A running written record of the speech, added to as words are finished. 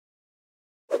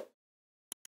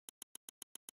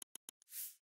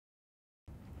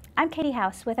I'm Caty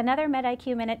House with another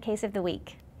MedIQ Minute Case of the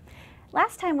Week.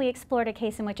 Last time we explored a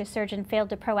case in which a surgeon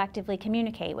failed to proactively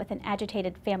communicate with an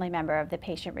agitated family member of the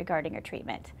patient regarding her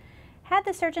treatment. Had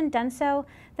the surgeon done so,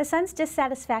 the son's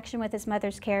dissatisfaction with his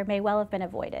mother's care may well have been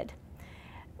avoided.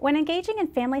 When engaging in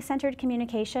family-centered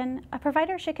communication, a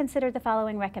provider should consider the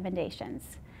following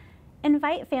recommendations.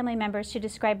 Invite family members to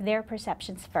describe their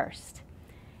perceptions first.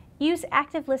 Use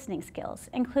active listening skills,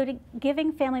 including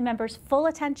giving family members full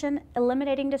attention,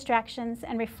 eliminating distractions,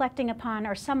 and reflecting upon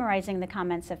or summarizing the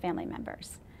comments of family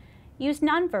members. Use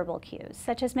nonverbal cues,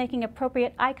 such as making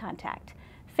appropriate eye contact,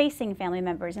 facing family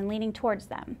members and leaning towards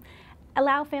them.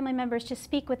 Allow family members to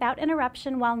speak without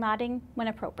interruption while nodding when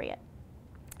appropriate.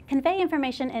 Convey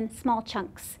information in small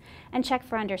chunks and check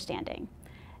for understanding.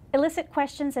 Elicit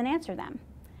questions and answer them.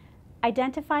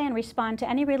 Identify and respond to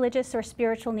any religious or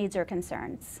spiritual needs or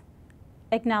concerns.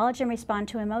 Acknowledge and respond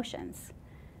to emotions.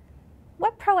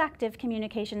 What proactive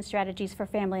communication strategies for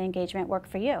family engagement work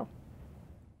for you?